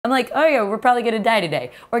I'm like, oh yeah, we're probably gonna die today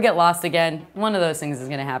or get lost again. One of those things is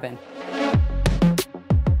gonna happen.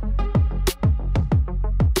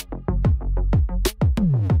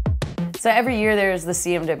 So every year there's the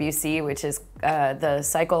CMWC, which is the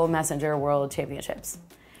Cycle Messenger World Championships.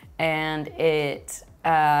 And it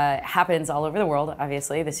happens all over the world,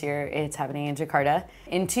 obviously. This year it's happening in Jakarta.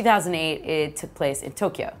 In 2008, it took place in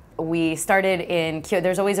Tokyo. We started in Kyoto.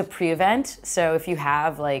 There's always a pre-event, so if you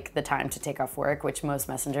have like the time to take off work, which most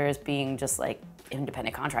messengers, being just like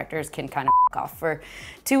independent contractors, can kind of off for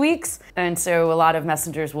 2 weeks. And so a lot of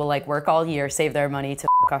messengers will like work all year, save their money to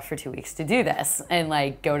off for 2 weeks to do this and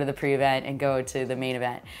like go to the pre-event and go to the main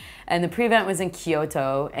event. And the pre-event was in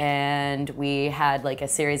Kyoto, and we had like a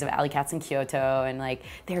series of alley cats in Kyoto, and like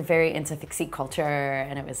they're very into fixie culture,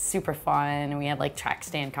 and it was super fun. And we had like track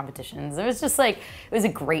stand competitions. It was just like, it was a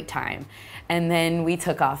great time. And then we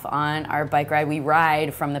took off on our bike ride. We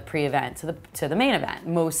ride from the pre-event to the main event.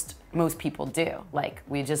 Most people do. Like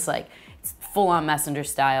we just like, it's full on messenger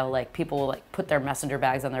style. Like people will like put their messenger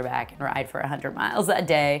bags on their back and ride for 100 miles that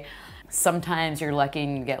day. Sometimes you're lucky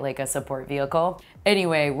and you get like a support vehicle.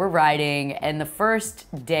 Anyway, we're riding, and the first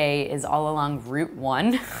day is all along Route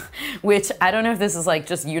 1, which I don't know if this is like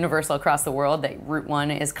just universal across the world, that Route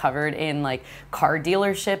 1 is covered in like car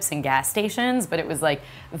dealerships and gas stations, but it was like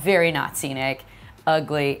very not scenic,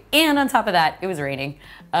 ugly, and on top of that, it was raining.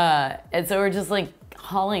 And so we're just like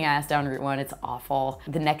hauling ass down Route 1, it's awful.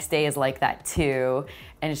 The next day is like that too,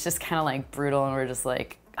 and it's just kind of like brutal, and we're just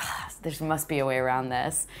like, there must be a way around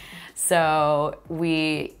this. So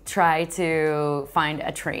we try to find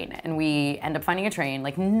a train, and we end up finding a train.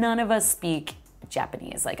 Like none of us speak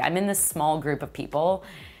Japanese. Like I'm in this small group of people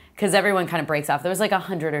because everyone kind of breaks off. There was like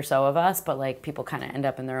 100 or so of us, but like people kind of end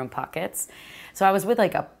up in their own pockets. So I was with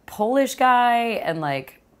like a Polish guy and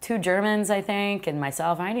like 2 Germans, I think, and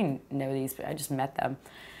myself. I didn't know these, I just met them.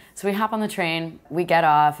 So we hop on the train, we get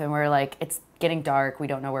off, and we're like, it's getting dark, we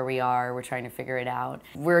don't know where we are, we're trying to figure it out.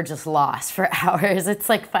 We're just lost for hours. It's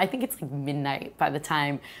like, I think it's like midnight by the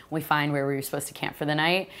time we find where we were supposed to camp for the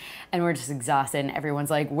night, and we're just exhausted, and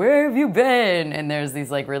everyone's like, where have you been? And there's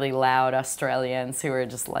these like really loud Australians who are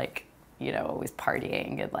just like, you know, always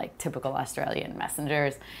partying and like typical Australian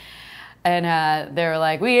messengers. And they were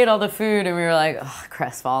like, we ate all the food, and we were like, oh,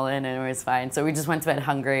 crestfallen, and it was fine. So we just went to bed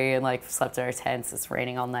hungry and like slept in our tents. It's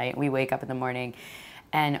raining all night. We wake up in the morning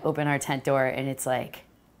and open our tent door, and it's like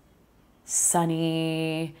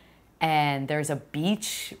sunny, and there's a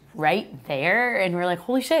beach right there, and we're like,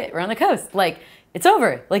 holy shit, we're on the coast. Like, it's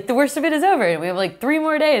over. Like, the worst of it is over. And we have like 3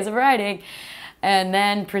 more days of riding. And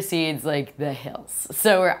then proceeds like the hills.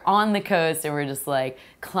 So we're on the coast, and we're just like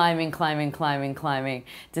climbing,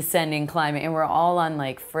 descending, climbing. And we're all on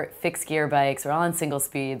like fixed gear bikes. We're all on single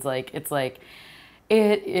speeds. Like, it's like,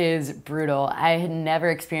 it is brutal. I had never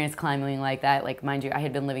experienced climbing like that. Like, mind you, I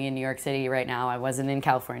had been living in New York City right now. I wasn't in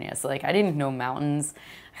California. So like, I didn't know mountains.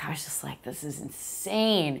 I was just like, this is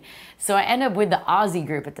insane. So I end up with the Aussie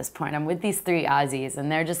group at this point. I'm with these 3 Aussies, and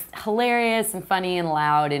they're just hilarious and funny and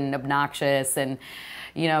loud and obnoxious, and,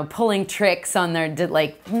 you know, pulling tricks on their,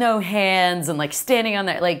 like, no hands, and like standing on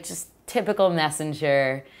their, like, just typical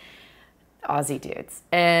messenger Aussie dudes.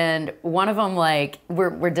 And one of them, like,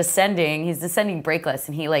 we're descending, he's descending brakeless,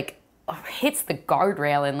 and he like hits the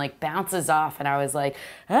guardrail and like bounces off, and I was like,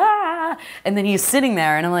 ah, and then he's sitting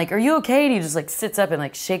there, and I'm like, are you okay? And he just like sits up and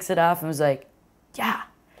like shakes it off and was like, yeah,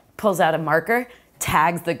 pulls out a marker,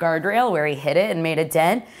 tags the guardrail where he hit it and made a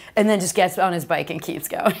dent, and then just gets on his bike and keeps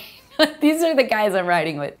going. These are the guys I'm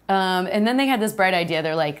riding with. And then they had this bright idea.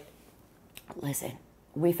 They're like, listen,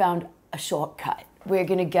 we found a shortcut. We're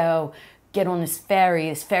gonna go get on this ferry.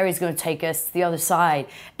 This ferry's gonna take us to the other side.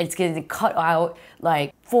 It's gonna cut out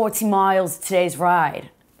like 40 miles of today's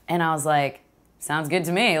ride. And I was like, sounds good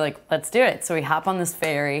to me, like, let's do it. So we hop on this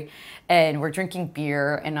ferry, and we're drinking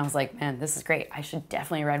beer, and I was like, man, this is great. I should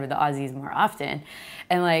definitely ride with the Aussies more often.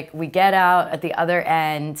 And like, we get out at the other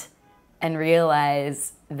end and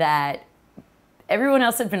realize that everyone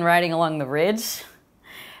else had been riding along the ridge,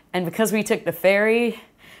 and because we took the ferry,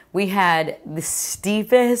 we had the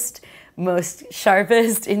steepest, most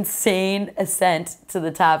sharpest, insane ascent to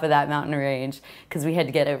the top of that mountain range, because we had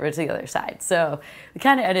to get over to the other side. So we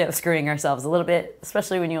kind of ended up screwing ourselves a little bit,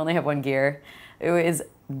 especially when you only have 1 gear. It was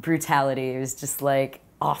brutality. It was just like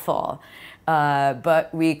awful. But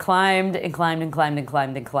we climbed and climbed and climbed and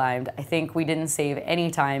climbed and climbed. I think we didn't save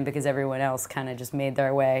any time because everyone else kind of just made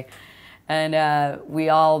their way. And we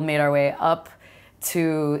all made our way up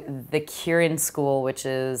to the Kirin school, which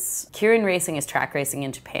is, Kirin racing is track racing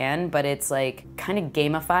in Japan, but it's like kind of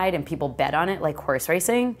gamified and people bet on it like horse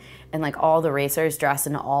racing. And like all the racers dress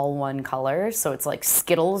in all one color. So it's like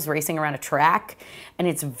Skittles racing around a track. And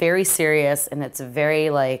it's very serious and it's very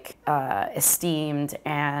like esteemed.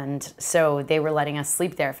 And so they were letting us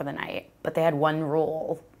sleep there for the night. But they had one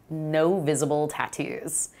rule, no visible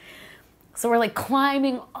tattoos. So we're like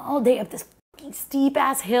climbing all day up this steep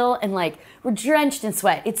ass hill and like we're drenched in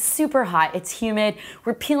sweat. It's super hot, it's humid.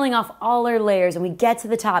 We're peeling off all our layers and we get to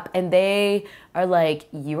the top and they are like,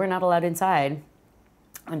 you are not allowed inside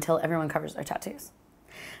until everyone covers their tattoos.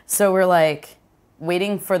 So we're like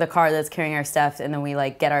waiting for the car that's carrying our stuff and then we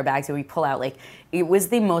like get our bags and we pull out. Like it was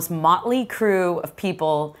the most motley crew of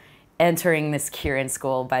people entering this Kirin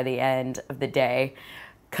school by the end of the day.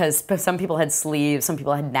 Because some people had sleeves, some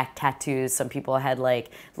people had neck tattoos, some people had like,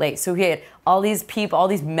 so we had all these people, all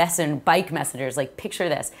these bike messengers, like picture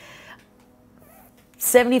this.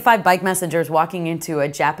 75 bike messengers walking into a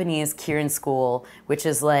Japanese Kirin school, which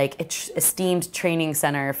is like an esteemed training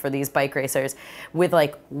center for these bike racers, with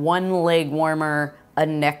like one leg warmer, a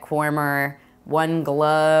neck warmer, one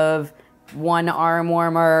glove, one arm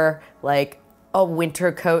warmer, like a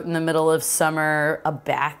winter coat in the middle of summer, a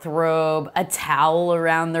bathrobe, a towel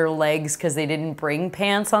around their legs because they didn't bring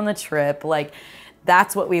pants on the trip. Like,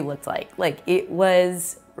 that's what we looked like. Like, it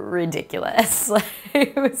was ridiculous.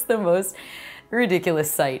 It was the most ridiculous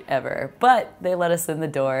sight ever. But they let us in the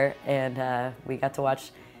door and we got to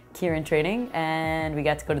watch Kirin training and we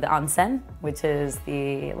got to go to the onsen, which is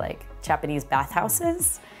the like Japanese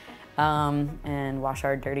bathhouses, and wash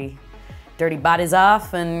our dirty bodies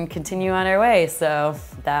off and continue on our way. So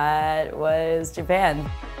that was Japan.